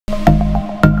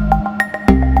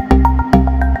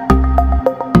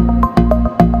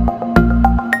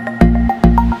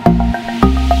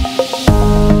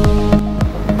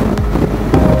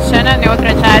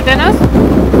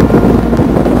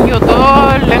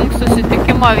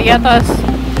susirinkimo vietos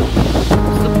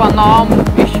su panom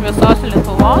iš visos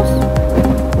Lietuvos.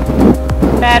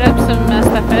 Perimsim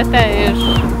estafetę iš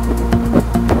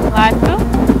Latvių.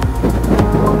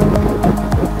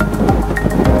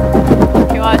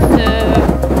 Tikiuosi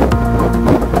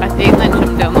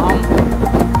ateinančiam dienom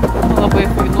labai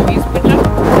fainų įspūdžių.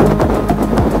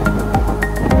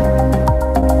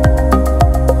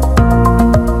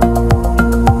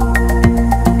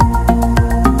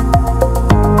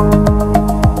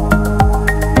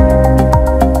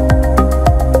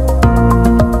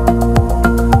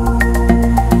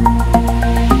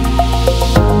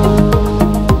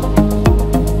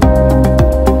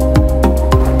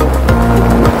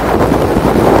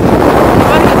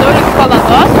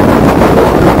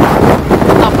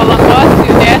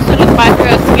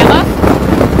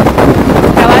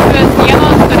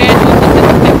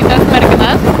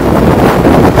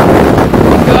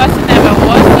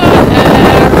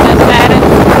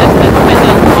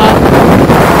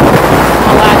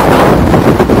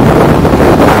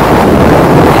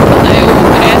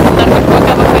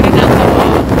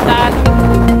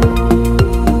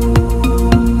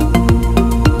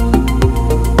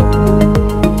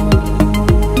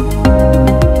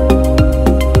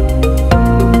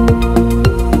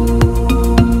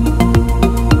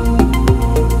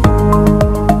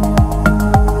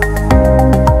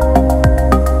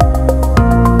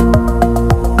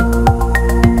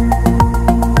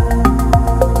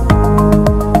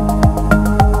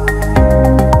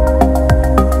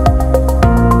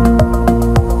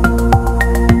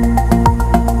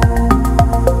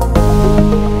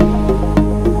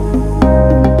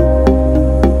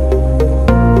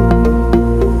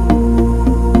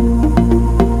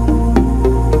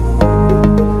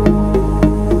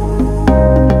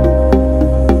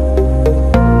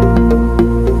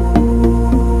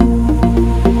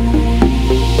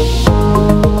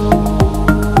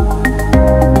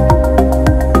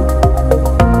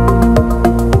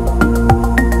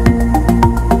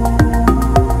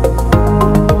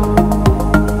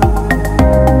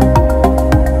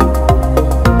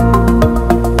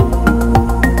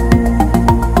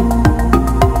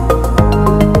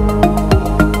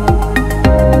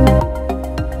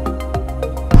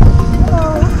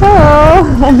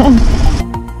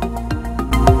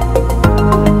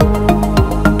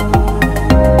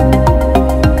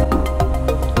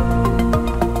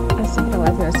 Esu prie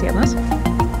Latvijos sienos.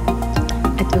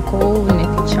 Atvykau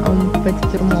netyčiom pati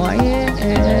pirmoji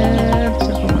ir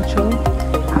čia pamačiau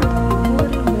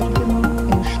merginų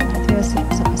iš Latvijos ir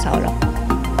viso pasaulio.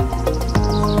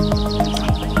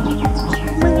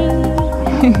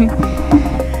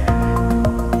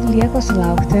 Lieku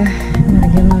sulaukti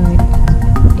merginų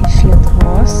iš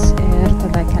Lietuvos ir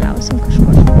tada keliausim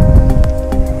kažkur.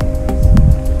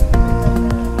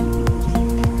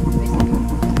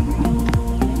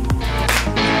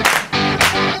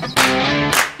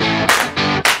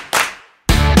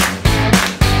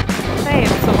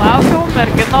 Sulaukiau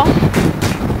merginų.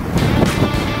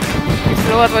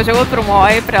 Tiksliau atvažiavau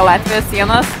pirmoji prie Latvijos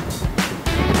sienos.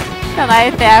 Tenai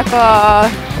teko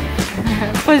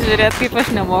pažiūrėti, kaip aš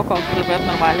nemoku kalbėti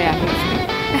normaliai angliškai.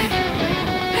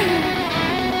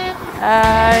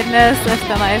 Nes aš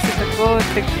tenai sutikau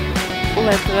tik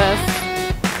Latvijas,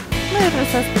 ir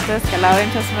visas kitas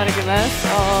keliaujančias merginas,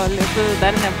 o lietuvių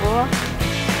dar nebuvo.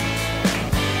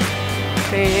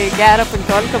 Tai gerą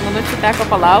 15 minučių teko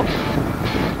palaukti.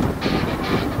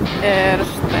 Ir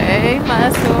štai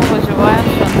mes jau važiuojam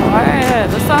Šventojoje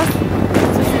visos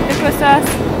susitikusios.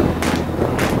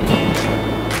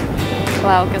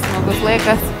 Laukia smagus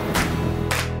laikas.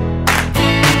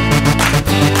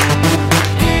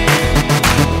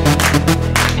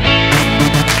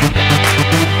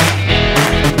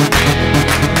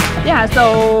 Yeah,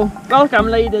 so welcome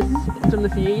ladies to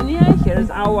Lithuania. Here's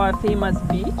our famous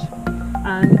beach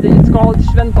and it's called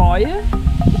Šventoje.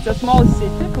 It's a small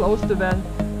city close to the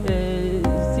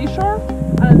seashore,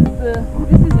 and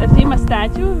this is a famous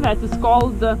statue that is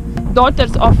called the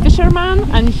Daughters of Fishermen,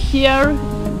 and here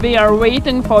they are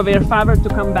waiting for their father to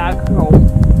come back home.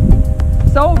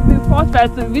 So we thought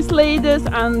that these ladies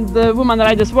and the women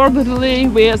riders worldly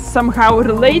were somehow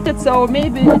related, so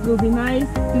maybe it will be nice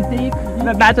to take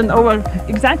the baton over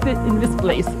exactly in this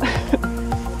place.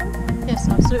 Yes,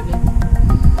 absolutely.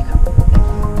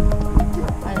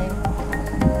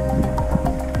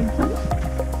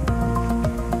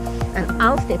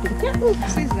 Avstepning.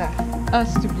 Precis.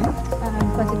 Österby.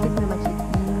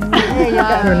 There you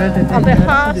go. On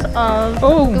behalf of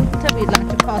Gupta, we'd like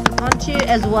to pass it on to you,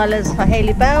 as well as for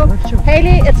Haley Bell.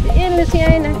 Haley, it's in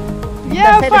Lithuania.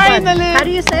 Yeah, Say the word. finally! How do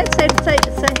you say it? Say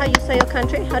how you say your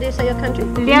country. How do you say your country?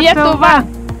 Lietuva!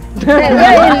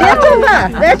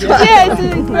 Lietuva! That's what. Yes,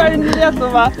 we're in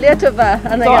Lietuva. Lietuva.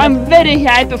 And So I'm very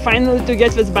happy finally to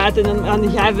get this button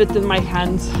and have it in my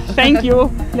hands. Thank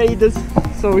you, ladies.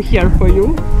 So here for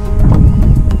you.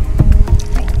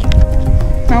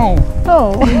 Oh.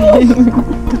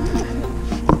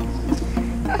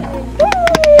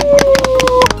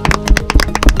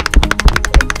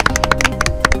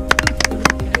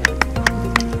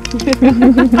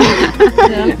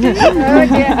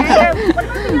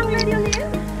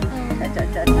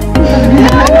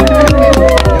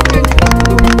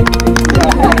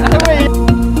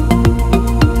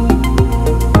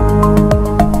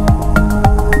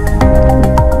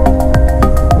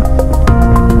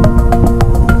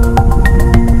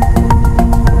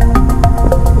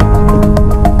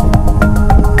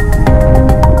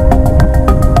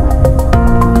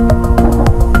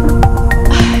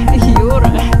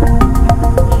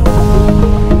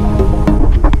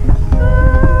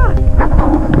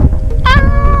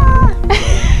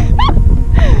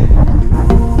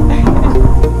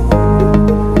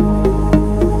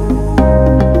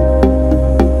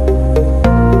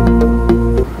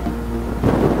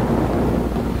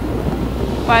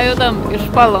 Pajudam iš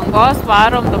Palangos,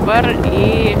 varom dabar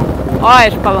į...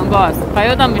 iš Palangos.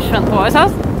 Pajudam iš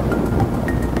Šventosios.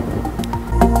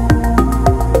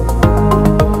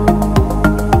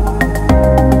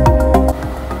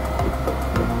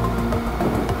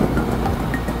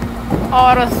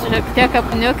 Oras šiek tiek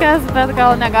apniukęs, bet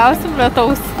gal negausim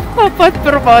lietaus nuo pat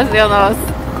pirmos dienos.